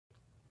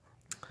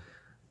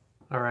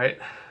All right,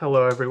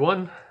 hello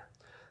everyone.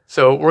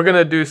 So we're going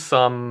to do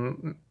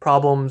some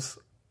problems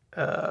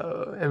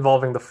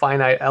involving the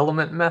finite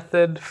element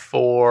method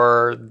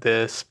for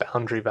this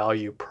boundary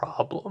value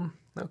problem.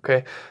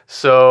 Okay,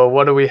 so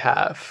what do we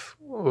have?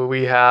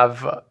 We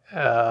have,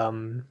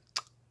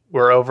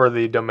 we're over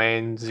the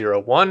domain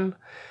 0, 1,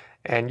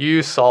 and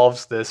U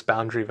solves this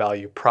boundary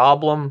value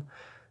problem.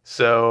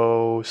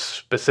 So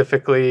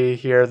specifically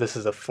here, this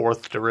is a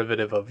fourth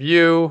derivative of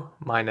U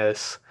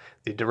minus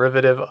the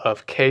derivative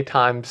of k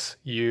times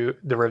U,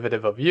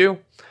 derivative of U,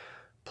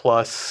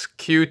 plus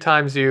Q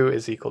times U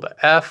is equal to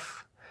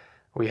F.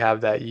 We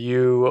have that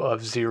U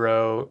of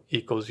 0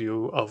 equals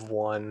U of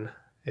 1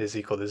 is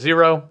equal to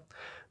 0.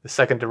 The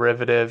second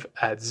derivative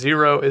at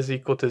 0 is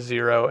equal to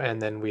 0,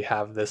 and then we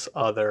have this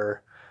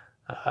other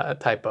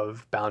type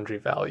of boundary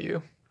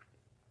value.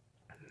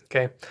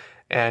 Okay,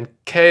 and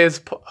K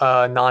is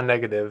a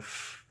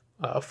non-negative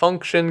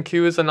function,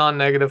 Q is a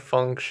non-negative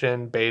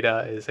function,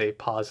 beta is a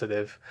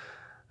positive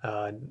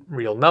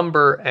real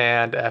number,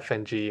 and F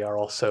and G are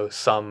also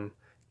some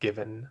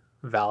given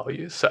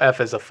values. So F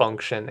is a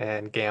function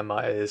and gamma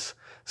is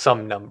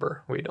some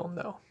number we don't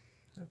know.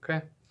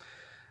 Okay,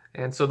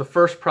 and so the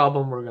first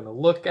problem we're going to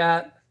look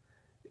at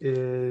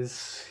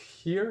is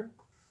here.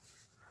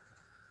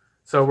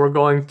 So we're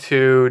going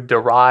to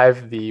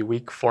derive the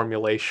weak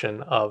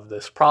formulation of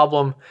this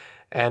problem,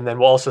 and then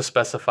we'll also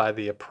specify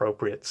the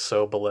appropriate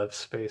Sobel of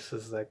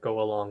spaces that go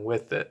along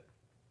with it.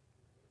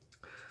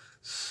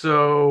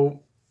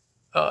 So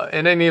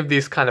in any of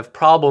these kind of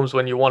problems,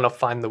 when you want to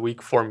find the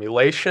weak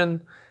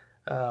formulation,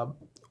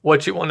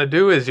 what you want to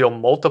do is you'll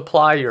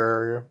multiply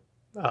your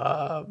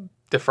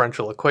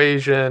differential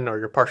equation or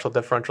your partial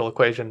differential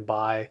equation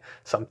by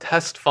some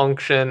test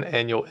function,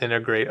 and you'll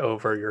integrate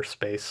over your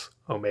space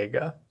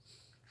omega.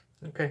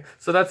 Okay,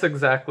 so that's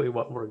exactly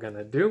what we're going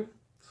to do.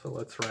 So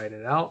let's write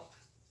it out.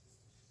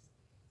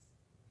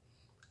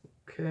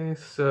 Okay,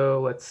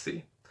 so let's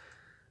see.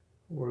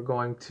 We're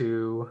going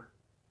to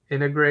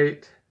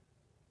integrate.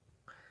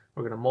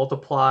 We're going to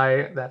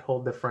multiply that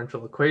whole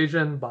differential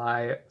equation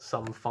by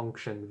some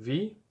function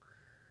v.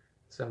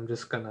 So I'm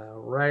just going to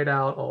write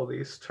out all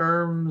these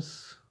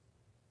terms.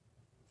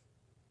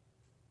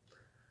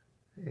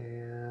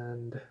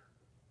 And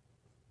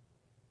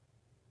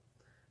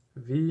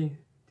v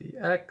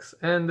dx,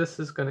 and this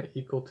is going to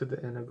equal to the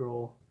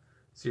integral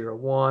 0,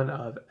 1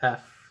 of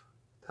f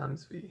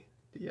times v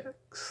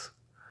dx.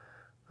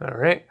 All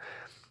right.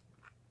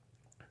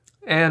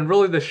 And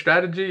really the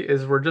strategy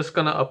is we're just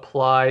going to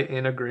apply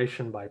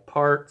integration by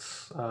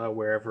parts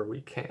wherever we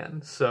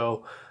can.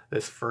 So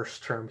this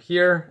first term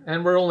here,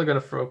 and we're only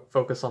going to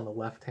focus on the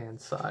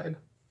left-hand side.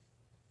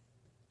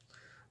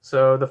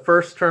 So the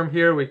first term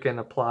here, we can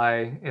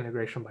apply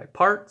integration by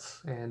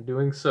parts, and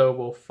doing so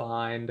we'll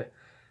find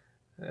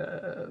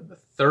the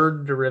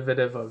third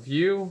derivative of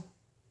u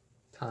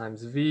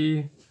times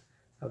v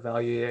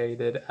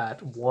evaluated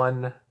at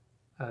 1,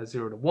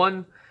 0 to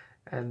 1,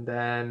 and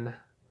then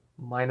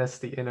minus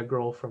the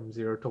integral from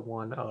 0 to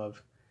 1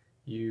 of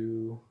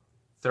u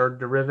third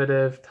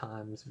derivative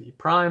times v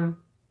prime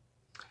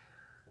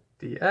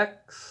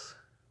dx.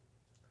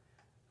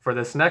 For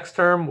this next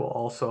term, we'll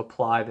also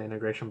apply the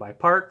integration by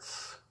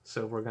parts.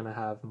 So we're going to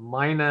have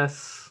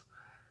minus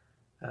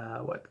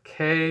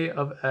k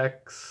of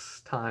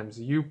x times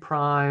u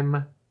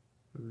prime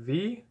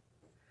v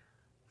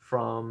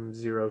from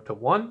 0 to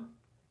 1.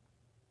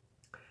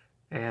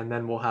 And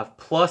then we'll have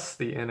plus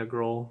the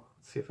integral,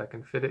 let's see if I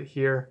can fit it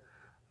here,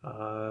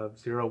 of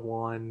 0,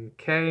 1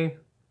 k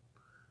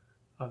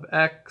of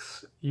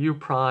x u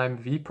prime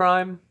v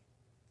prime.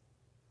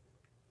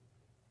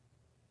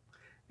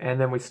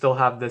 And then we still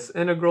have this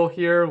integral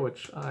here,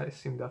 which I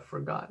seem to have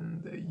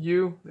forgotten the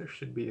u. There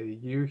should be a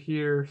u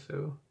here,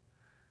 so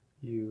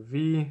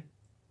uv.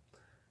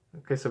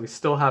 Okay, so we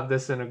still have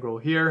this integral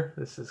here.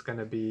 This is going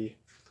to be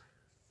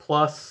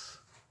plus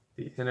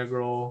the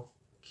integral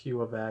q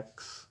of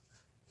x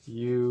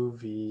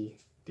uv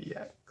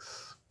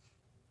dx.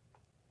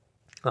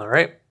 All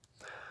right.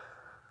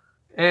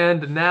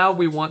 And now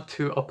we want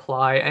to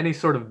apply any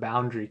sort of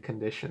boundary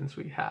conditions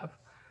we have.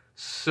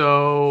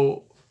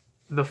 So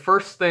the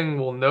first thing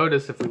we'll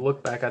notice if we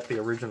look back at the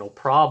original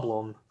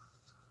problem,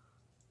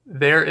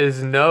 there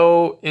is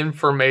no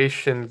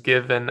information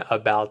given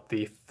about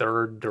the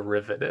third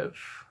derivative.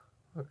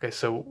 Okay,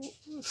 so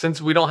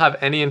since we don't have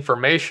any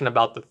information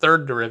about the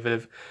third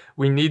derivative,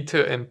 we need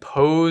to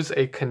impose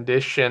a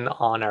condition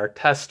on our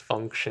test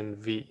function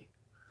v.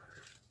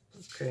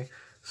 Okay,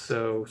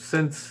 so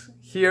since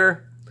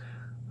here,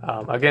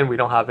 again, we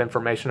don't have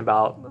information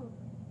about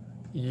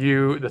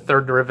u, the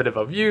third derivative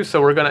of u,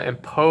 so we're going to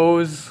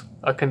impose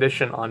a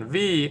condition on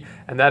v,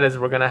 and that is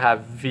we're going to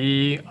have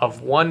v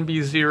of 1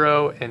 be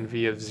 0 and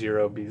v of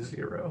 0 be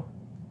 0.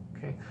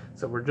 Okay,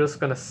 so we're just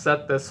going to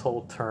set this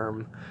whole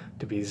term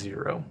to be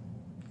 0.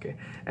 Okay,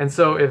 and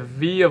so if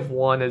v of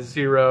 1 is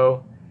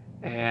 0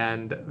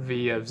 and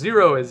v of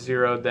 0 is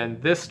 0, then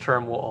this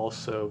term will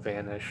also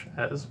vanish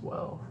as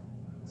well.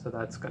 So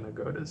that's going to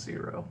go to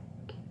 0.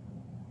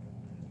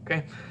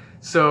 Okay,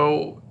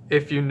 so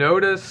if you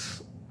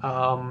notice,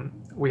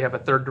 we have a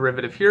third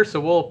derivative here, so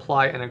we'll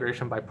apply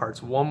integration by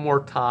parts one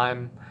more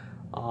time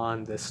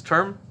on this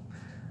term.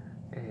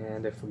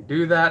 And if we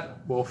do that,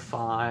 we'll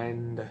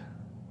find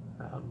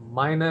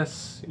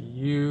minus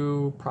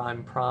u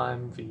prime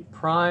prime v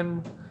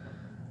prime.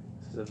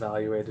 This is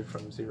evaluated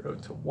from 0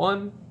 to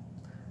 1.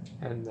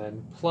 And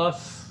then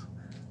plus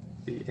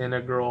the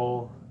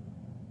integral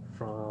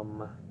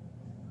from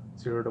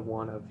 0 to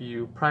 1 of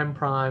u prime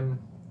prime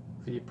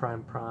v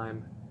prime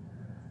prime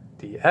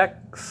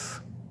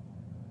dx.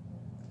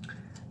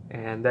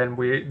 And then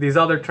these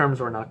other terms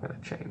we're not going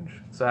to change.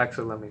 So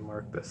actually let me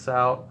mark this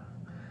out.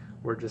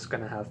 We're just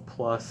going to have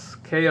plus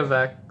k of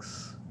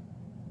x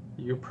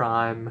u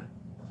prime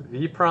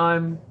v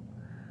prime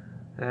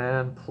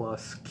and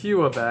plus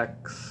q of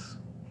x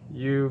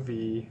u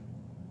v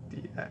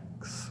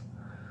dx.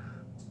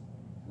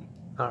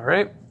 All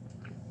right.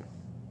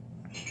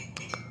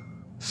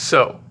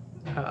 So,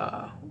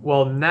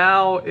 well,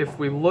 now if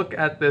we look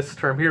at this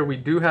term here, we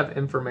do have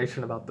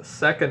information about the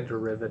second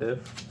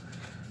derivative.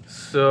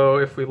 So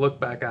if we look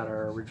back at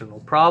our original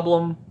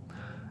problem,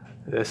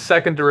 the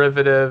second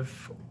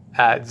derivative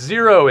at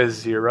 0 is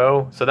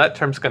 0, so that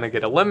term's going to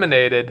get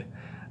eliminated,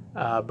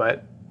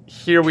 but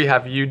here we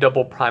have u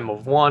double prime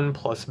of 1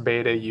 plus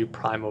beta u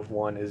prime of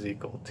 1 is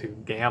equal to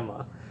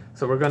gamma.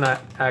 So we're going to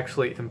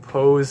actually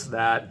impose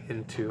that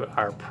into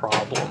our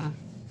problem.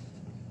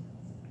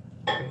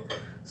 Okay.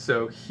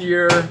 So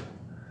here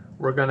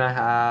we're going to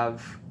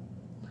have,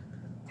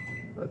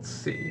 let's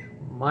see,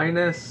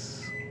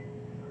 minus,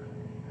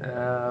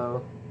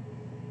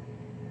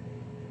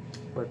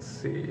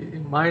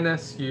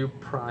 minus u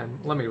prime,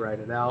 let me write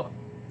it out,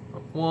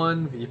 of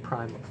 1, v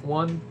prime of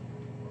 1.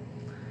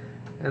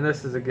 And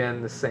this is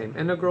again the same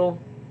integral.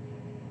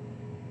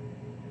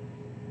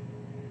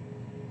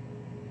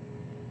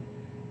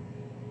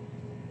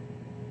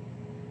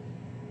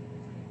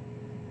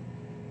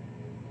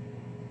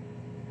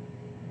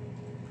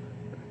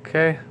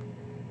 Okay,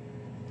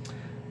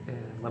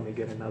 and let me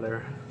get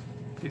another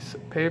piece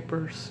of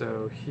paper.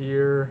 So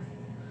here,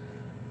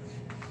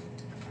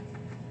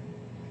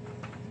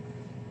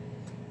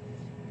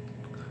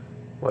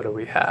 what do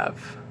we have?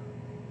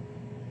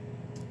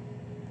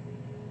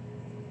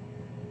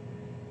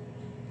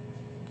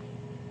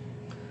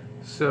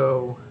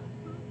 So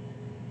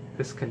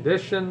this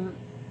condition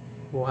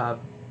will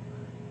have,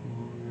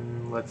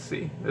 let's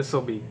see, this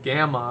will be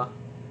gamma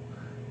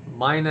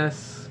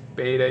minus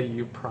beta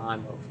u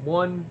prime of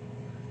 1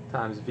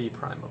 times v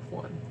prime of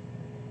 1.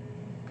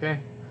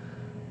 Okay,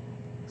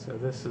 so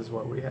this is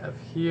what we have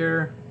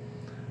here.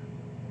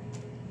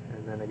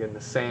 And then again, the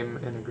same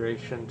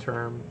integration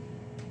term.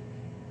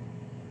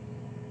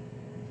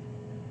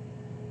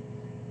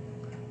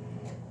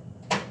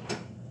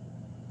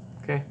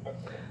 Okay,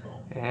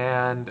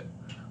 and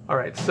all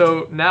right,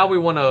 so now we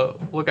want to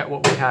look at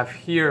what we have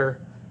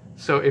here.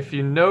 So if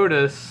you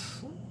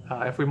notice,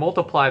 if we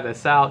multiply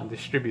this out and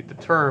distribute the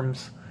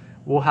terms,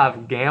 we'll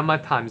have gamma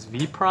times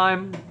v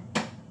prime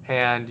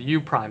and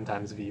u prime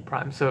times v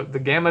prime. So the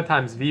gamma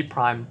times v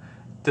prime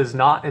does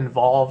not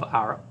involve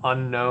our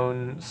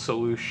unknown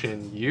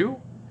solution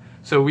u.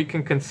 So we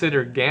can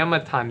consider gamma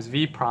times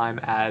v prime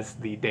as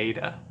the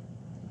data.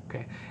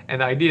 Okay,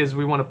 and the idea is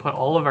we want to put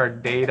all of our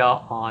data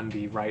on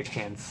the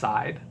right-hand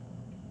side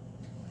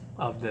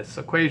of this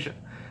equation.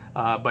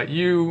 But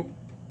u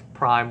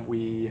prime,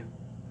 we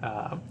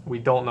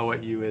don't know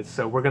what u is,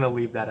 so we're going to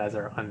leave that as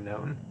our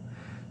unknown.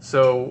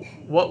 So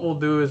what we'll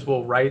do is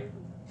we'll write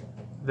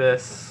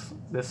this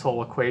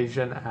whole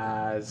equation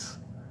as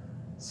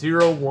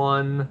 0,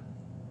 1,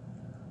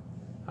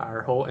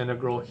 our whole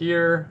integral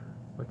here,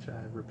 which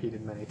I've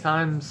repeated many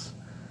times,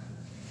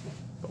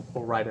 but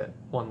we'll write it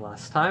one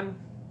last time.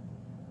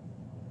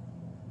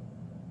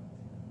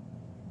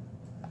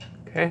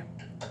 Okay.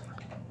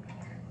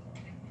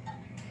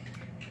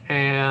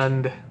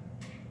 And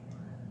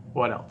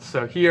what else?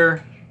 So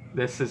here,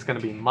 this is going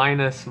to be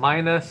minus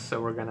minus,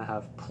 so we're going to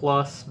have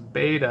plus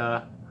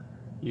beta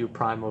u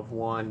prime of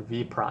 1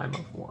 v prime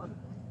of 1.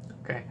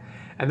 Okay,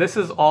 and this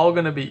is all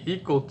going to be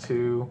equal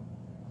to,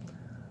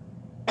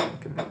 I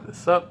can move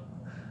this up,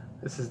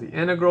 this is the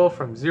integral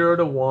from 0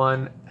 to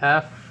 1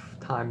 f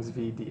times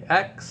v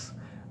dx,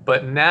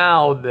 but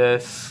now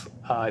this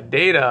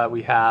data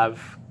we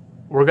have,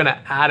 we're going to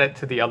add it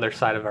to the other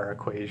side of our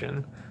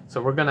equation.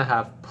 So we're going to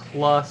have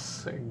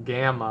plus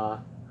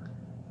gamma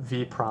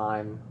v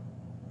prime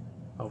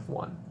of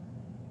 1.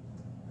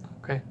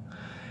 Okay,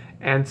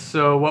 and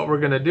so what we're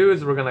going to do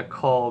is we're going to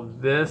call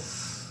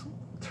this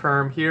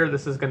term here,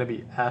 this is going to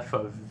be f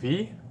of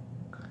v,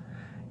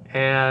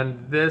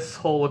 and this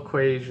whole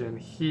equation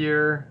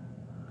here,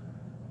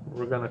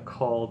 we're going to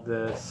call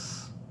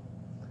this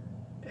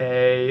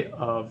a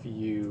of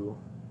u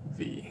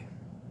v.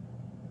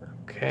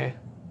 Okay,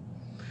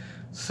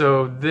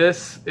 so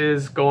this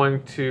is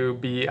going to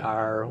be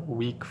our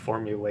weak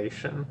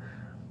formulation.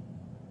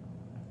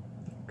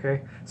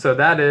 Okay, so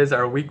that is,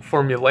 our weak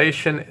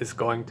formulation is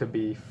going to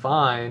be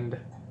find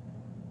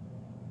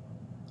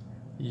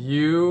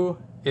u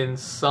in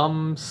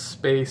some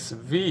space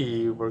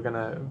V, we're going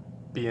to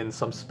be in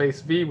some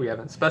space V we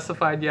haven't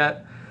specified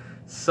yet,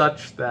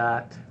 such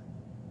that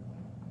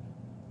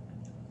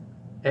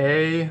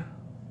A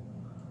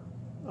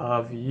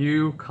of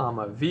u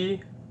comma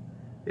v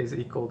is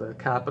equal to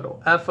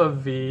capital F of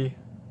v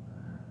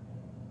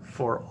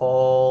for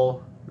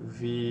all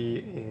v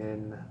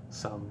in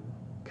some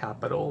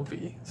capital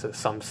V, so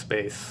some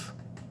space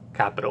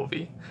capital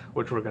V,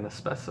 which we're going to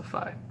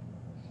specify.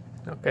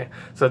 Okay,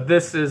 so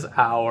this is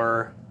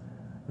our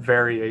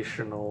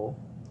variational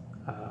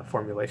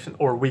formulation,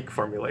 or weak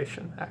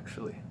formulation,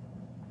 actually.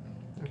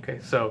 Okay,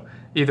 so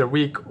either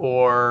weak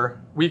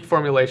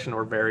formulation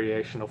or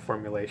variational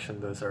formulation,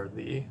 those are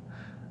the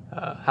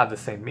have the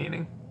same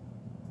meaning.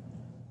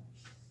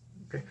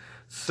 Okay,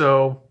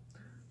 so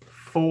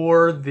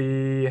for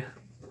the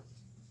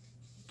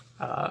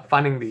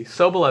finding the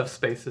Sobel of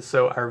spaces,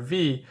 so our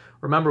V,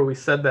 remember we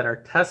said that our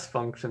test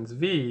functions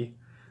V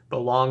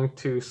belong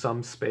to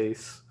some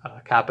space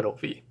capital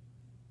V.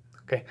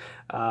 Okay,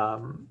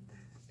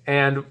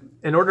 and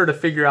in order to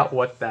figure out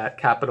what that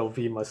capital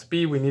V must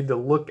be, we need to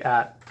look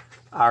at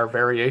our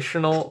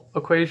variational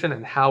equation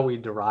and how we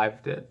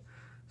derived it.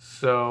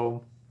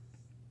 So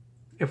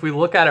if we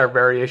look at our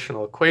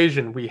variational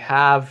equation, we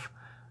have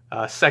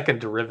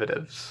second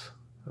derivatives.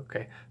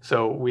 Okay,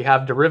 so we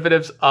have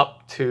derivatives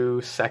up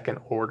to second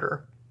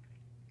order.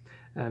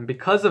 And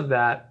because of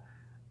that,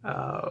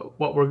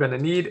 what we're going to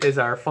need is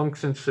our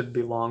function should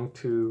belong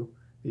to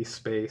the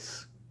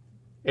space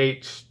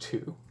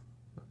H2.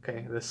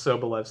 Okay, the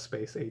Sobel of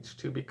space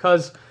H2,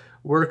 because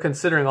we're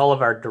considering all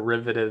of our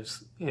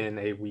derivatives in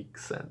a weak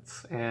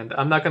sense. And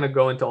I'm not going to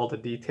go into all the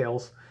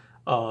details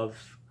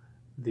of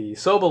the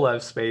Sobel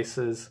of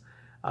spaces,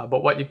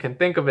 but what you can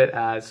think of it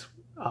as,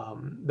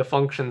 the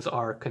functions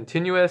are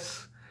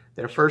continuous,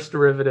 their first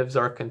derivatives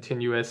are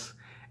continuous,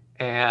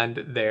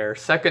 and their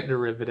second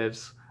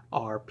derivatives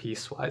are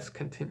piecewise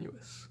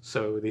continuous.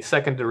 So the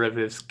second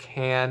derivatives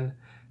can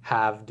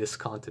have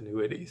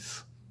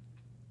discontinuities.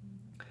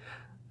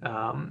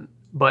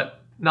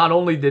 But not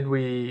only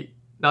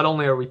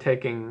are we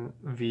taking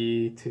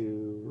V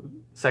to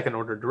second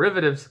order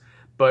derivatives,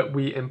 but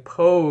we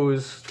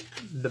imposed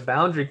the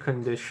boundary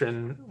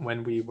condition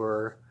when we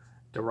were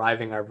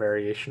deriving our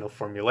variational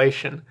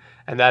formulation.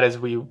 And that is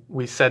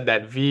we said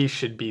that V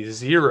should be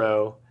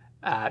 0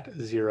 at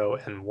 0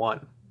 and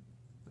 1.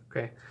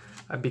 Okay.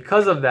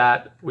 Because of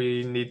that,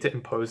 we need to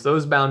impose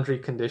those boundary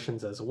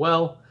conditions as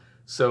well.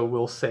 So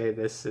we'll say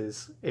this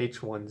is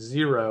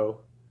H10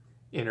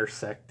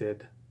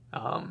 intersected,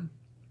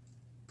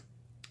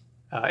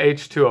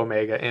 H2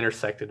 omega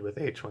intersected with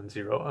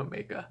H10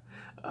 omega.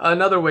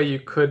 Another way you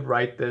could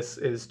write this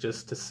is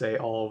just to say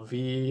all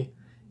V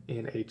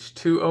in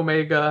H2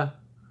 omega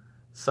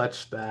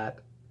such that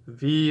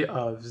V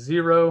of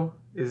 0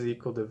 is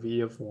equal to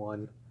V of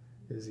 1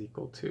 is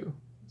equal to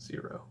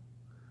 0.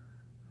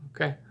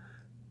 Okay,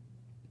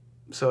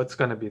 so it's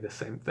going to be the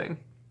same thing.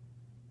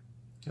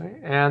 Okay,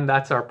 and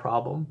that's our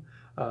problem.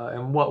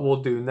 And what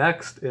we'll do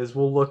next is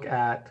we'll look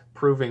at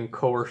proving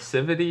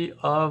coercivity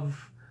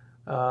of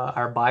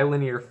our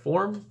bilinear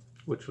form,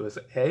 which was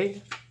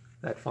A,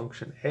 that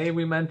function A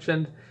we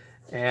mentioned,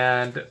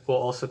 and we'll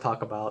also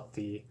talk about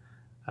the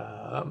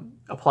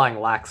applying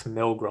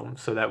Lax-Milgrom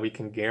so that we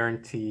can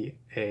guarantee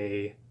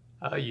a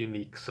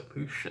unique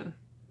solution.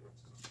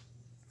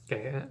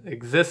 Okay,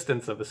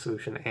 existence of a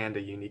solution and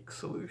a unique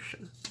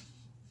solution.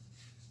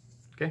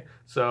 Okay,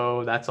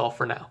 so that's all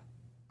for now.